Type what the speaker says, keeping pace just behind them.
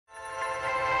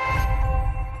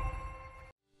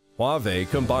Huawei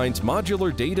combines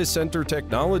modular data center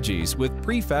technologies with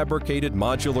prefabricated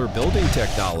modular building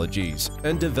technologies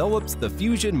and develops the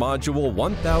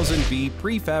FusionModule1000B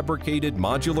prefabricated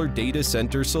modular data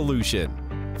center solution.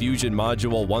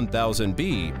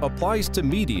 FusionModule1000B applies to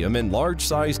medium and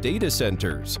large-size data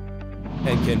centers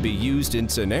and can be used in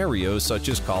scenarios such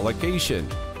as colocation,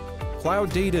 cloud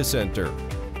data center,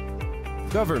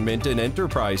 government and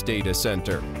enterprise data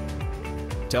center,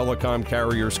 telecom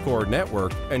carriers core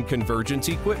network, and convergence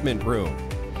equipment room.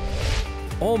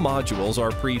 All modules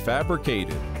are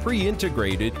prefabricated,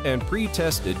 pre-integrated, and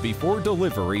pre-tested before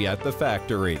delivery at the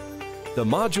factory. The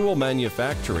module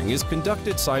manufacturing is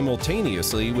conducted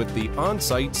simultaneously with the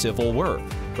on-site civil work.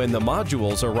 When the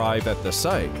modules arrive at the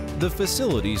site, the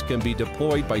facilities can be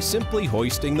deployed by simply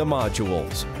hoisting the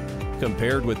modules.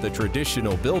 Compared with the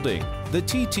traditional building, the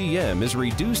TTM is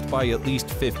reduced by at least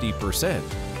 50%.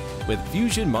 With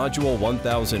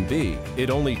FusionModule1000B, it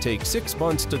only takes 6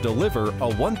 months to deliver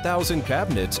 1,000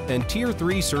 cabinets and Tier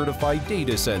 3 certified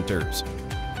data centers.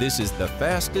 This is the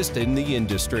fastest in the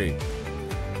industry.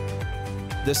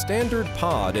 The standard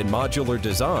pod and modular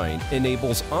design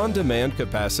enables on-demand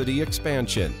capacity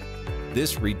expansion.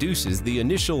 This reduces the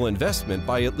initial investment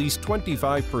by at least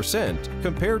 25%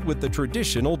 compared with the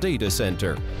traditional data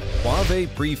center. Huawei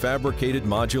prefabricated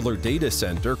modular data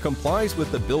center complies with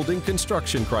the building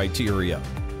construction criteria.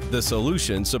 The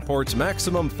solution supports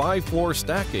maximum 5-floor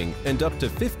stacking and up to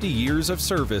 50 years of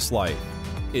service life.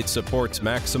 It supports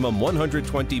maximum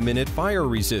 120-minute fire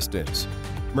resistance,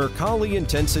 Mercalli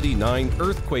Intensity 9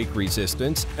 earthquake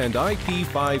resistance, and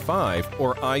IP55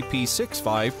 or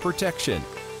IP65 protection.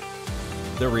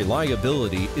 The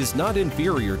reliability is not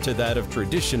inferior to that of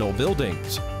traditional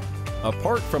buildings.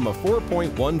 Apart from a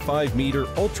 4.15-meter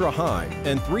ultra-high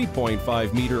and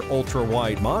 3.5-meter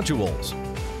ultra-wide modules,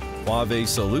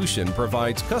 Huawei's solution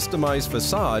provides customized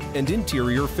facade and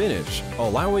interior finish,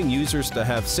 allowing users to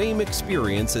have same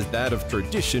experience as that of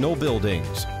traditional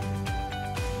buildings.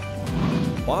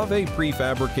 Huawei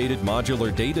prefabricated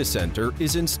modular data center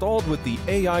is installed with the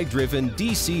AI-driven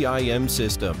DCIM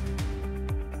system.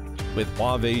 With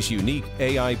Huawei's unique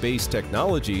AI-based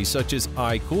technologies such as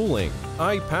iCooling,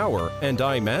 iPower, and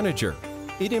iManager,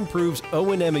 it improves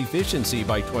O&M efficiency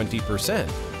by 20%,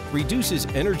 reduces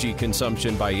energy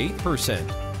consumption by 8%,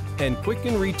 and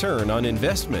quicken return on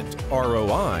investment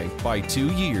 (ROI) by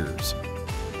 2 years.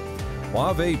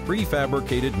 Huawei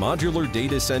prefabricated modular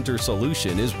data center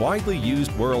solution is widely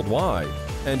used worldwide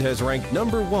and has ranked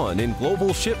 #1 in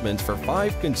global shipments for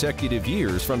 5 consecutive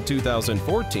years from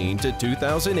 2014 to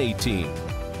 2018.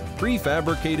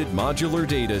 Prefabricated modular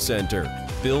data center.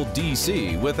 Build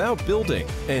DC without building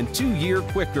and 2-year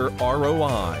quicker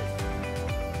ROI.